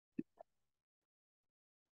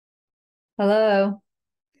Hello,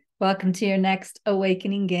 welcome to your next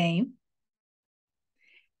awakening game.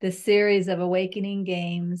 This series of awakening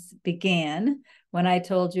games began when I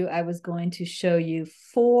told you I was going to show you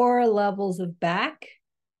 4 levels of back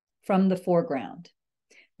from the foreground.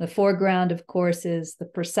 The foreground, of course, is the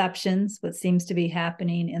perceptions, what seems to be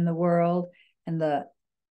happening in the world, and the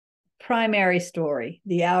primary story,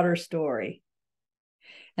 the outer story.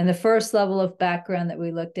 And the first level of background that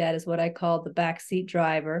we looked at is what I call the backseat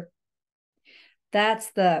driver.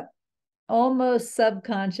 That's the almost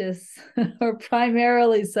subconscious or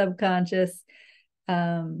primarily subconscious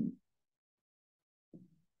I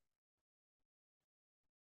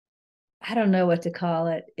don't know what to call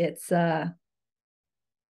it. It's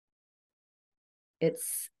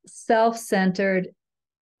self-centered,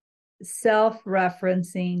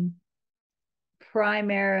 self-referencing,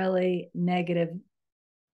 primarily negative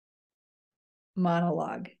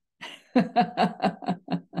monologue.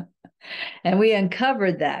 And we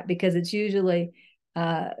uncovered that because it's usually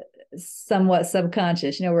somewhat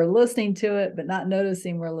subconscious. We're listening to it, but not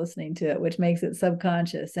noticing we're listening to it, which makes it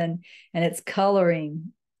subconscious. And it's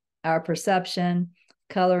coloring our perception,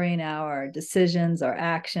 coloring our decisions, our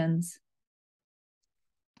actions.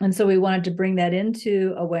 And so we wanted to bring that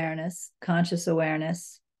into awareness, conscious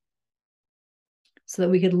awareness, so that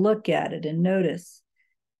we could look at it and notice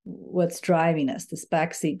what's driving us, this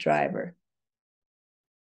backseat driver.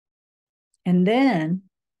 And then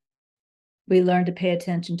we learned to pay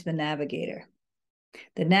attention to the navigator.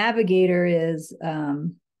 The navigator is the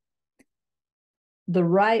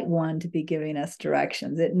right one to be giving us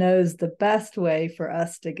directions. It knows the best way for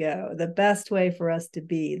us to go, the best way for us to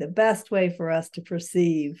be, the best way for us to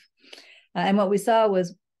perceive. And what we saw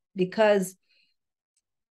was, because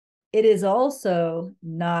it is also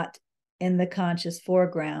not in the conscious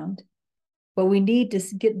foreground, what we need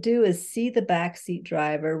to do is see the backseat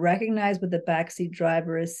driver, recognize what the backseat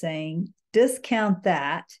driver is saying, discount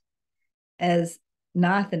that as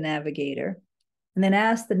not the navigator, and then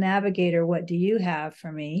ask the navigator, what do you have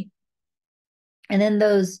for me? And then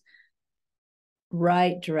those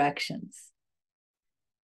right directions,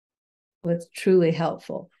 what's truly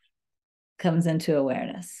helpful, comes into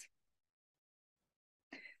awareness.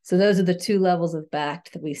 So those are the 2 levels of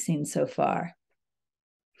back that we've seen so far.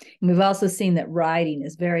 And we've also seen that writing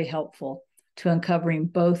is very helpful to uncovering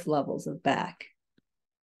both levels of back.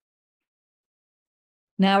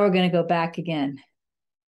 Now we're going to go back again.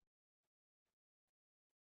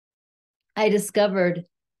 I discovered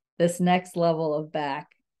this next level of back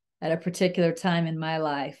at a particular time in my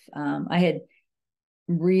life. I had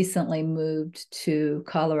recently moved to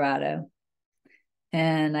Colorado,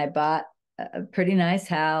 and I bought a pretty nice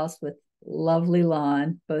house with lovely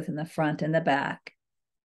lawn, both in the front and the back.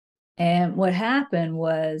 And what happened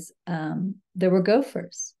was there were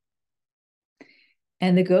gophers.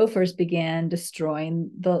 And the gophers began destroying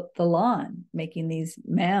the lawn, making these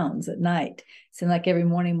mounds at night. It seemed like every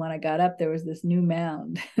morning when I got up, there was this new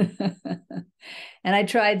mound. And I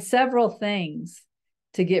tried several things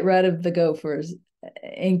to get rid of the gophers,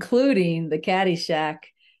 including the Caddyshack,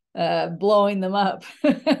 blowing them up.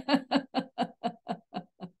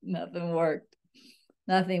 Nothing worked.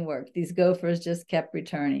 Nothing worked. These gophers just kept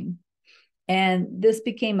returning. And this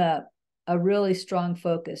became a really strong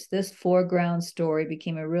focus. This foreground story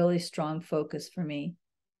became a really strong focus for me.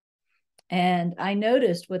 And I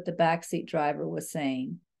noticed what the backseat driver was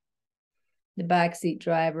saying. The backseat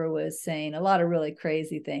driver was saying a lot of really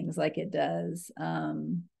crazy things, like it does.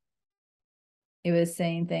 It was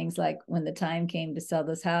saying things like, when the time came to sell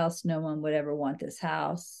this house, no one would ever want this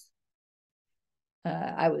house.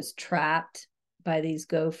 I was trapped by these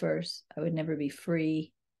gophers. I would never be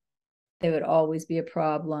free. They would always be a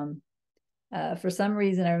problem. For some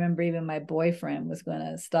reason, I remember even my boyfriend was going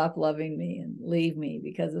to stop loving me and leave me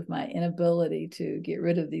because of my inability to get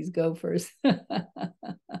rid of these gophers. A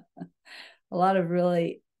lot of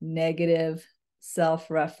really negative,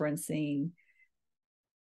 self-referencing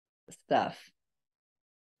stuff.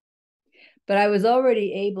 But I was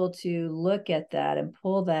already able to look at that and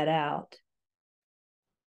pull that out,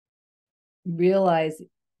 realize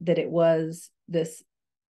that it was this,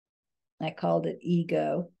 I called it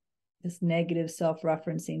ego, this negative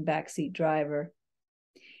self-referencing backseat driver.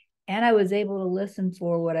 And I was able to listen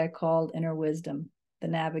for what I called inner wisdom, the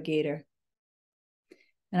navigator.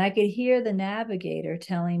 And I could hear the navigator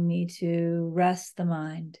telling me to rest the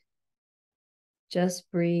mind,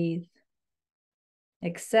 just breathe,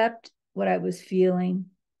 accept what I was feeling,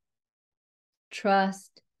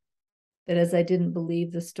 trust that as I didn't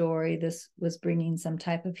believe the story, this was bringing some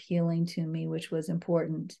type of healing to me, which was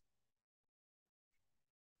important.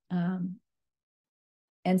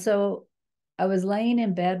 And so I was laying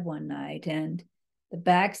in bed one night and the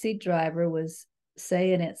backseat driver was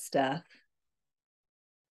saying its stuff.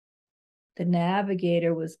 The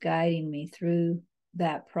navigator was guiding me through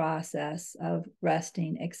that process of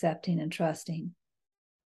resting, accepting, and trusting.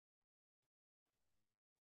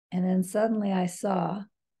 And then suddenly I saw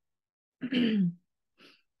that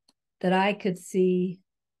I could see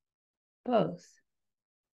both.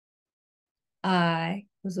 I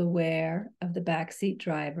was aware of the backseat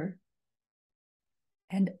driver,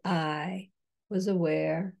 and I was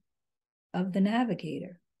aware of the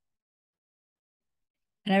navigator.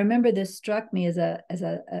 And I remember this struck me as a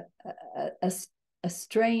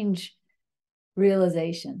strange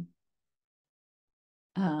realization.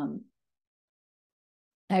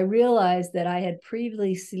 I realized that I had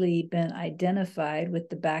previously been identified with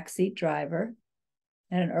the backseat driver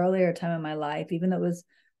at an earlier time in my life, even though it was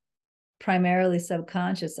primarily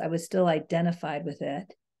subconscious, I was still identified with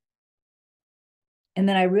it. And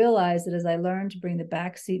then I realized that as I learned to bring the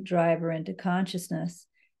backseat driver into consciousness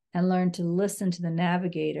and learned to listen to the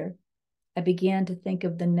navigator, I began to think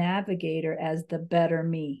of the navigator as the better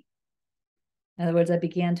me. In other words, I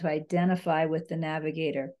began to identify with the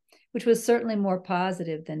navigator, which was certainly more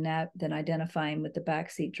positive than identifying with the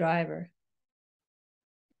backseat driver.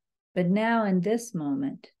 But now in this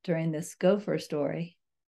moment, during this gopher story,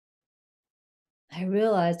 I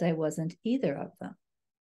realized I wasn't either of them.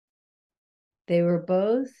 They were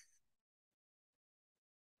both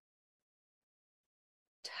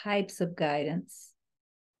types of guidance,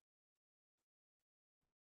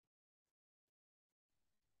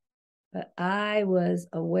 but I was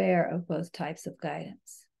aware of both types of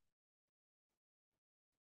guidance.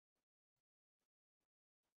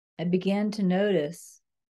 I began to notice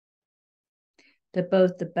that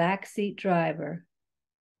both the backseat driver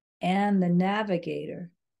and the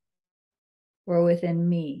navigator were within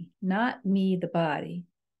me, not me, the body,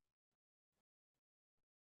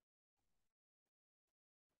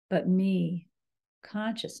 but me,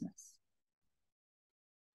 consciousness.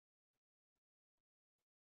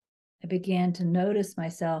 I began to notice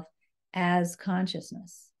myself as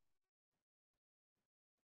consciousness.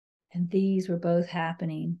 And these were both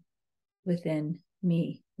happening within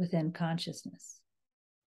me, within consciousness.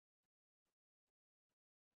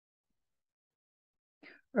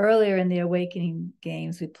 Earlier in the awakening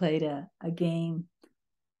games, we played a game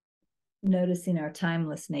noticing our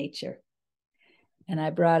timeless nature. And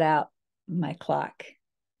I brought out my clock.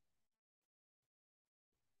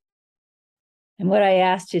 And what I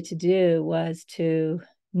asked you to do was to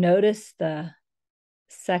notice the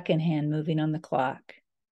second hand moving on the clock.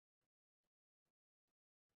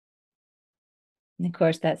 And of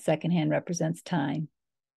course, that second hand represents time.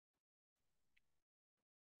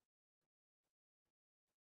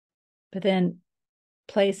 But then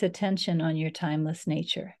place attention on your timeless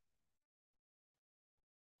nature.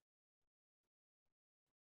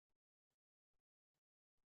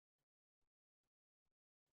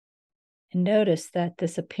 And notice that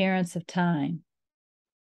this appearance of time,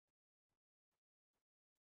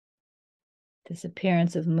 this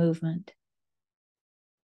appearance of movement,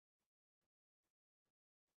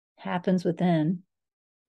 happens within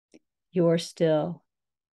your still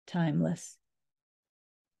timeless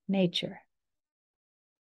nature.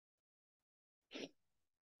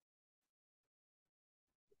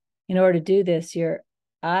 In order to do this, your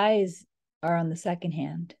eyes are on the second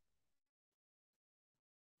hand,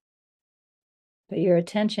 but your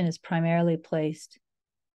attention is primarily placed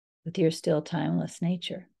with your still timeless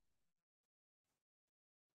nature.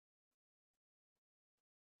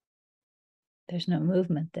 There's no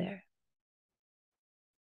movement there.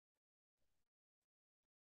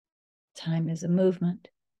 Time is a movement.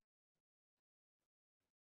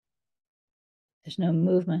 There's no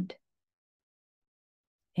movement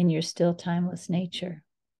in your still timeless nature.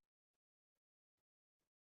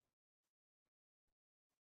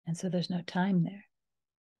 And so there's no time there.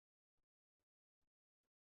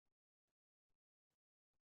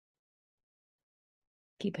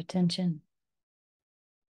 Keep attention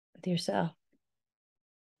with yourself.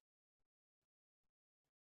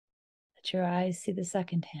 Let your eyes see the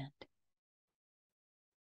second hand.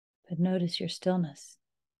 But notice your stillness.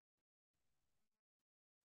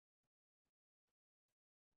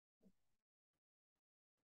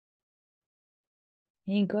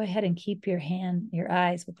 You can go ahead and keep your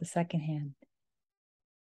eyes with the second hand.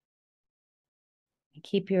 And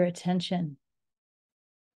keep your attention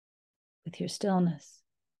with your stillness.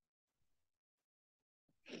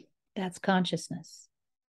 That's consciousness.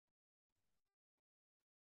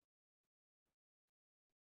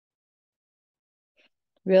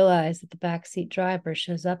 Realize that the backseat driver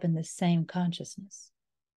shows up in the same consciousness.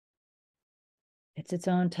 It's its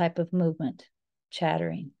own type of movement,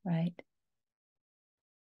 chattering, right?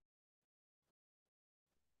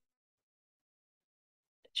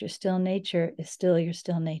 But your still nature is still your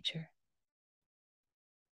still nature.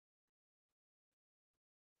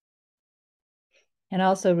 And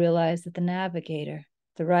also realize that the navigator,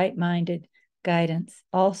 the right-minded guidance,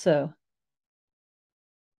 also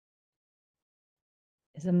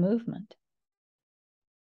is a movement.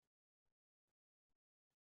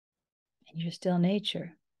 And your still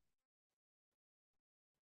nature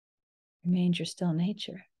remains your still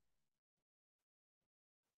nature.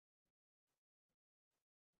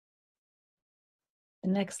 The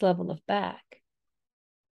next level of back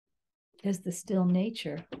is the still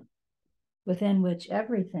nature within which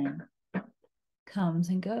everything comes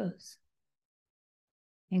and goes,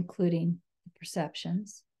 including the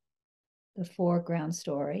perceptions, the foreground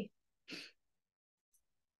story,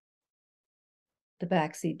 the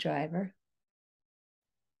backseat driver,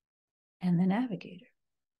 and the navigator.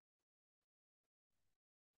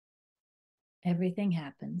 Everything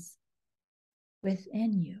happens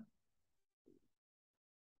within you.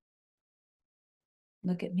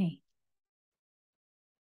 Look at me.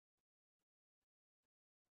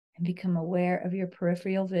 And become aware of your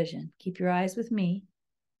peripheral vision. Keep your eyes with me.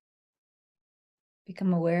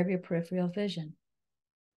 Become aware of your peripheral vision.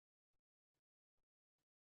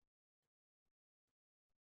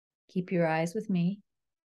 Keep your eyes with me.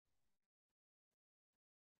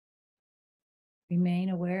 Remain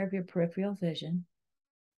aware of your peripheral vision.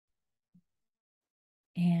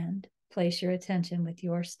 And place your attention with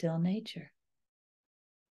your still nature.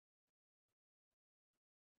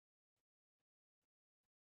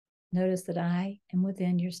 Notice that I am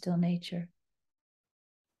within your still nature.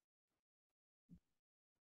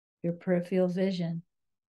 Your peripheral vision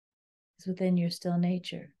is within your still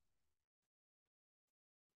nature.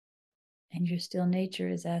 And your still nature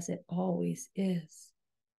is as it always is.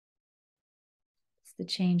 It's the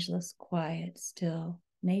changeless, quiet, still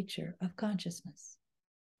nature of consciousness.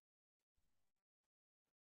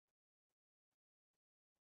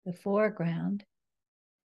 The foreground,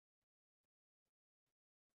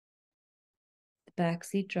 the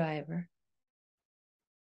backseat driver,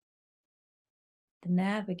 the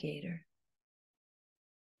navigator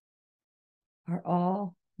are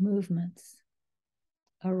all movements,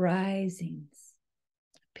 arisings,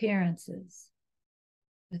 appearances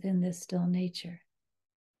within this still nature,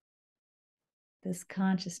 this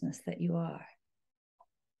consciousness that you are.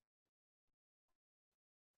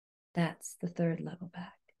 That's the third level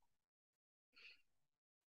back.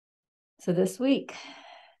 So this week,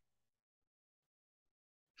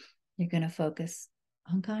 you're going to focus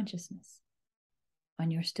on consciousness,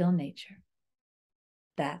 on your still nature,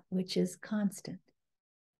 that which is constant,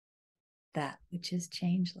 that which is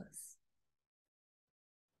changeless,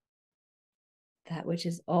 that which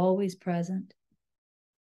is always present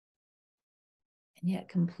and yet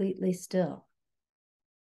completely still.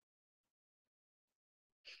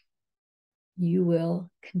 You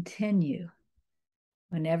will continue,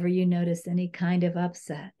 whenever you notice any kind of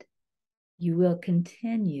upset, you will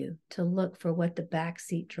continue to look for what the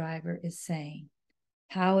backseat driver is saying,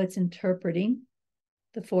 how it's interpreting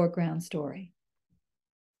the foreground story.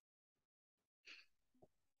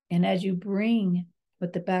 And as you bring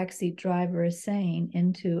what the backseat driver is saying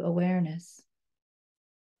into awareness,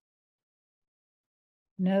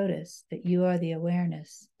 notice that you are the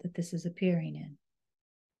awareness that this is appearing in.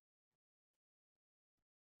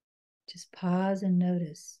 Just pause and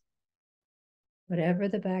notice whatever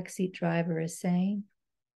the backseat driver is saying,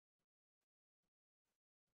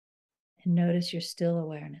 and notice your still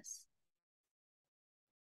awareness.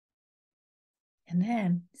 And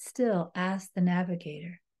then still ask the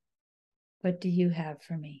navigator, what do you have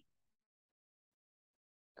for me?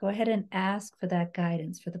 Go ahead and ask for that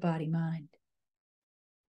guidance for the body-mind.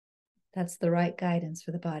 That's the right guidance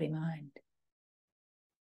for the body-mind.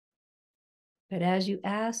 But as you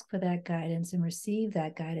ask for that guidance and receive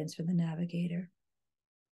that guidance from the navigator,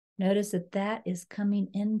 notice that that is coming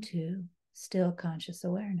into still conscious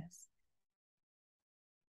awareness.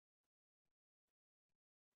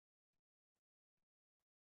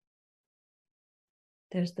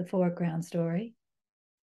 There's the foreground story,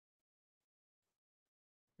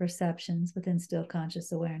 perceptions within still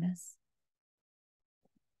conscious awareness.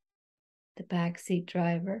 The backseat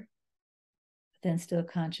driver within still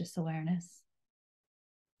conscious awareness.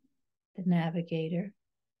 The navigator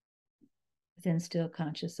within still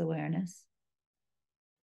conscious awareness.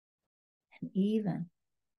 And even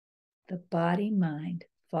the body-mind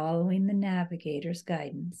following the navigator's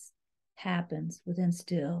guidance happens within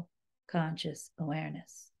still conscious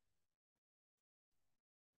awareness.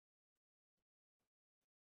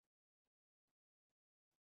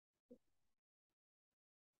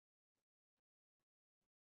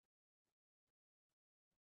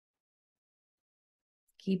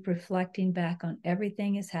 Keep reflecting back on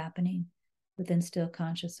everything is happening within still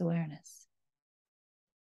conscious awareness.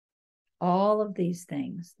 All of these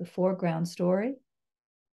things, the foreground story,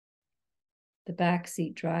 the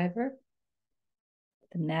backseat driver,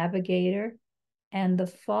 the navigator, and the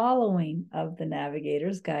following of the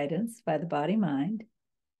navigator's guidance by the body mind,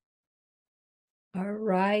 are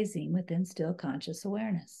rising within still conscious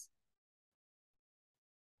awareness.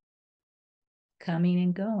 Coming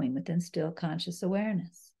and going within still conscious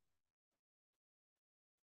awareness.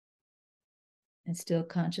 And still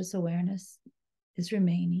conscious awareness is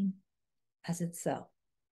remaining as itself.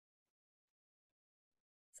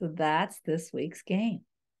 So that's this week's game.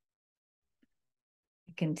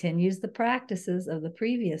 It continues the practices of the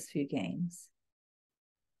previous few games,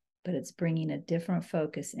 but it's bringing a different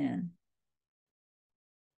focus in.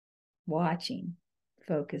 Watching,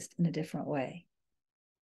 focused in a different way.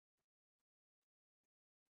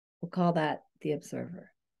 We'll call that the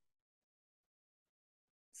observer.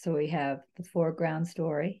 So we have the foreground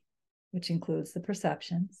story, which includes the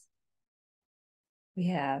perceptions. We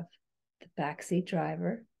have the backseat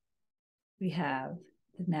driver. We have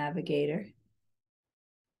the navigator.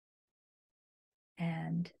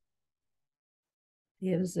 And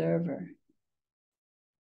the observer.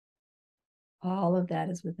 All of that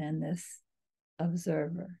is within this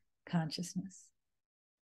observer consciousness.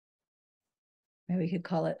 Maybe we could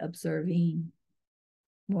call it observing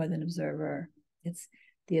more than observer. It's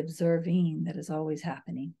the observing that is always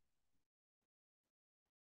happening.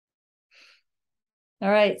 All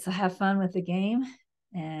right, so have fun with the game,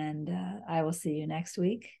 and I will see you next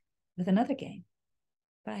week with another game.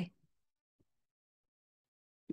 Bye.